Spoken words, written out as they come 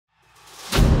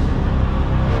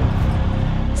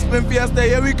Brisbane Fiesta,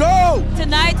 here we go!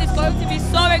 Tonight is going to be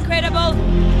so incredible.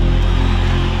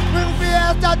 Bring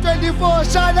Fiesta 24,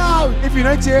 shout out! If you're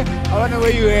not here, I wonder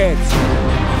where you at.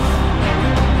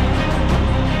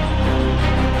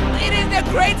 It is the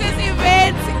greatest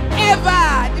event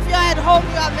ever. If you're at home,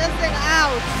 you are missing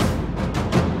out.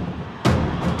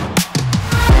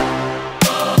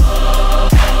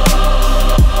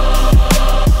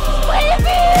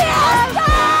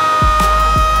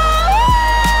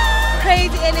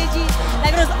 Crazy energy,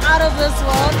 like it was out of this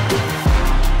world.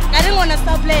 I didn't want to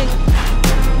stop playing.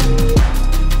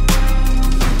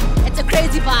 It's a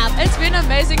crazy vibe. It's been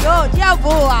amazing. Yo,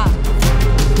 diaboa.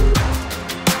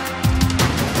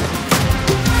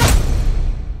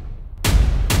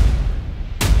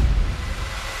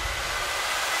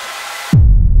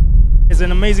 It's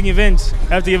an amazing event.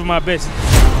 I have to give it my best.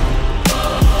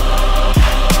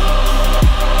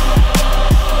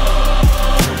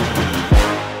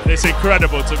 It's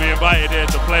incredible to be invited here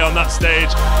to play on that stage.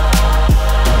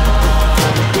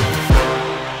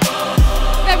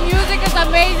 The music is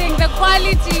amazing, the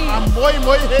quality. I'm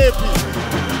more happy.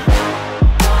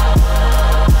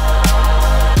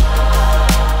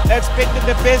 Expected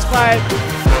the best vibe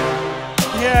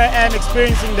here and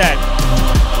experiencing that.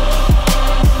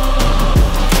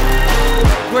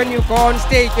 When you go on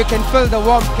stage, you can feel the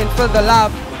warmth, you can feel the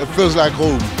love. It feels like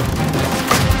home.